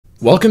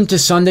Welcome to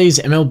Sunday's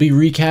MLB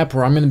recap,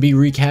 where I'm going to be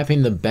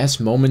recapping the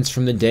best moments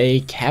from the day.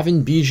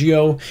 Cavan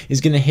Biggio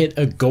is going to hit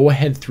a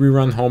go-ahead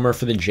 3-run homer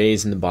for the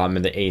Jays in the bottom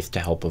of the 8th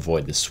to help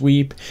avoid the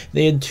sweep.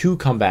 They had two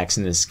comebacks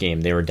in this game.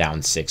 They were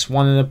down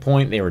 6-1 at a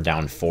point. They were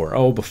down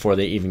 4-0 before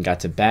they even got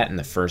to bat in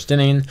the first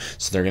inning,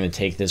 so they're going to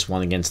take this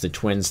one against the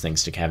Twins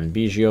thanks to Cavan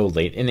Biggio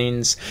late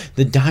innings.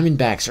 The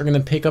Diamondbacks are going to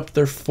pick up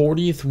their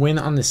 40th win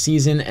on the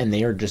season, and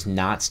they are just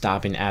not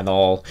stopping at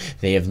all.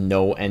 They have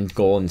no end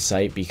goal in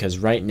sight because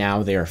right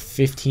now they are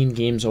 15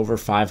 games over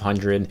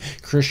 500.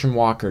 Christian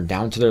Walker,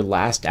 down to their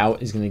last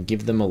out, is going to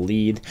give them a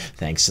lead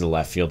thanks to the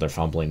left fielder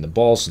fumbling the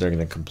ball, so they're going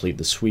to complete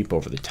the sweep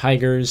over the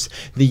Tigers.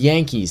 The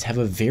Yankees have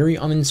a very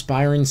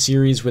uninspiring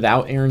series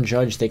without Aaron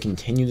Judge. They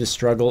continue to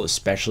struggle,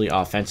 especially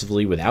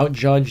offensively. Without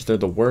Judge, they're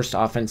the worst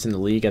offense in the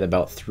league at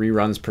about 3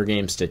 runs per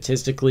game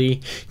statistically.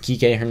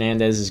 Kike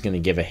Hernandez is going to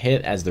give a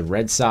hit as the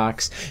Red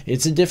Sox.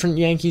 It's a different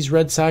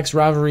Yankees-Red Sox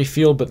rivalry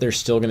field, but they're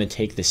still going to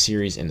take the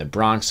series in the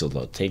Bronx, so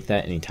they'll take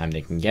that anytime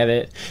they can get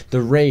it. The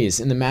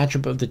Rays, in the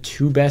matchup of the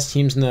two best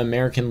teams in the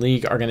American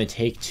League, are going to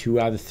take 2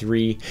 out of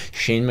 3.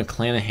 Shane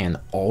McClanahan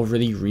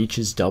already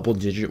reaches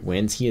double-digit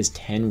wins. He has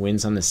 10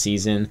 wins on the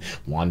season.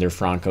 Wander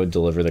Franco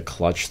delivered a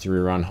clutch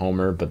 3-run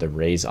homer, but the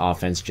Rays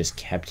offense just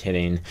kept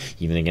hitting,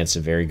 even against a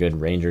very good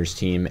Rangers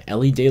team.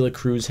 Elly De La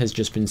Cruz has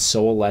just been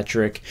so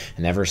electric,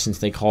 and ever since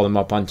they called him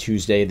up on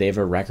Tuesday, they have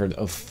a record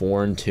of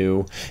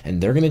 4-2, and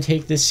they're going to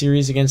take this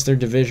series against their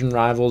division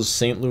rivals,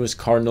 St. Louis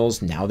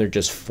Cardinals. Now they're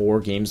just 4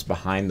 games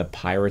behind the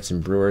Pirates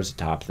and Brewers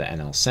atop the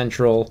NL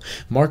Central.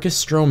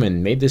 Marcus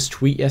Stroman made this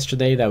tweet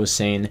yesterday that was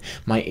saying,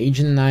 "My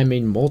agent and I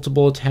made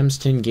multiple attempts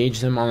to engage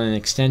them on an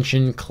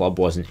extension. Club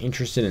wasn't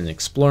interested in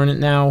exploring it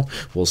now.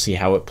 We'll see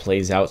how it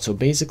plays out." So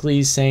basically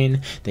he's saying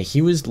that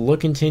he was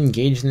looking to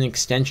engage in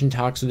extension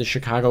talks with the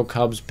Chicago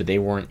Cubs, but they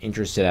weren't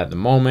interested at the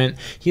moment.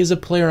 He has a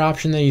player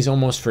option that he's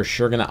almost for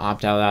sure going to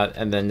opt out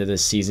at the end of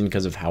this season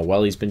because of how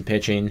well he's been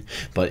pitching,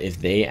 but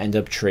if they end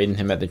up trading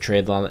him at the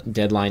trade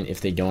deadline, if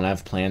they don't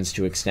have plans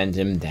to extend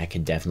him, that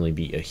could definitely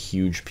be a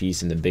huge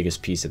piece and the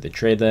biggest piece at the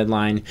trade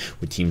deadline,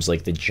 with teams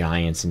like the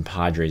Giants and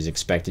Padres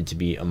expected to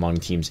be among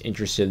teams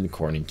interested,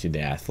 according to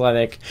The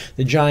Athletic.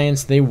 The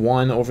Giants, they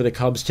won over the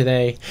Cubs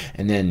today,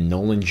 and then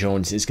Nolan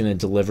Jones is going to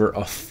deliver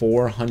a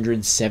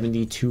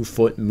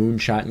 472-foot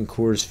moonshot in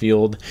Coors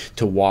Field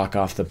to walk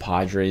off the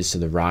Padres. So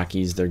the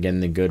Rockies, they're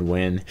getting the good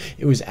win.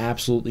 It was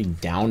absolutely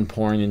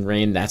downpouring in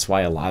rain. That's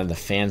why a lot of the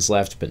fans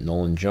left, but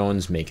Nolan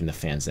Jones making the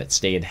fans that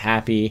stayed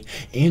happy.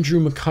 Andrew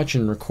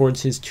McCutchen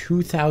records his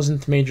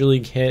 2000th Major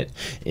League hit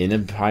in a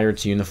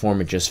Pirates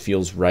uniform. It just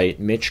feels right.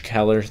 Mitch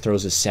Keller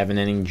throws a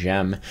 7-inning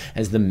gem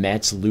as the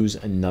Mets lose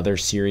another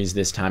series,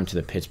 this time to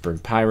the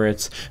Pittsburgh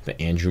Pirates, but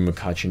Andrew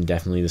McCutchen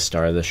definitely the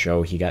star of the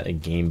show. He got a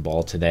game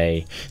ball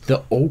today.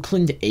 The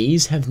Oakland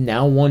A's have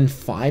now won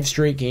 5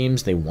 straight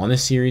games. They won a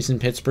series in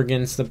Pittsburgh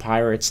against the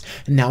Pirates,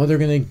 and now they're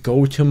going to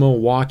go to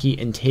Milwaukee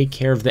and take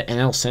care of the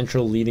NL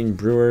Central leading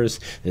Brewers.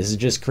 This is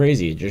just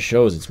crazy. It just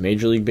shows it's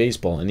Major League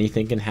Baseball.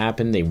 Anything can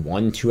happen. They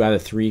won 2 out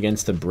of 3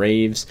 against the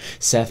Braves.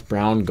 Seth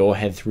Brown,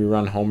 go-ahead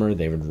 3-run homer.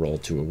 They would roll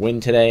to a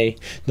win today.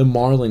 The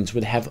Marlins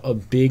would have a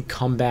big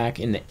comeback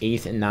in the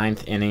 8th and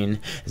 9th inning,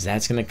 as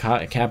that's going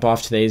to cap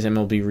off today's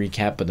MLB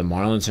recap, but the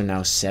Marlins are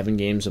now 7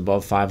 games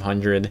above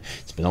 500.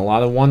 It's been a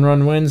lot of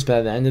 1-run wins, but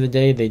at the end of the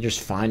day, they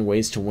just find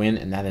ways to win,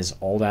 and that is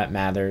all that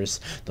matters.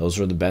 Those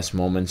were the best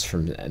moments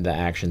from the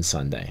action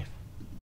Sunday.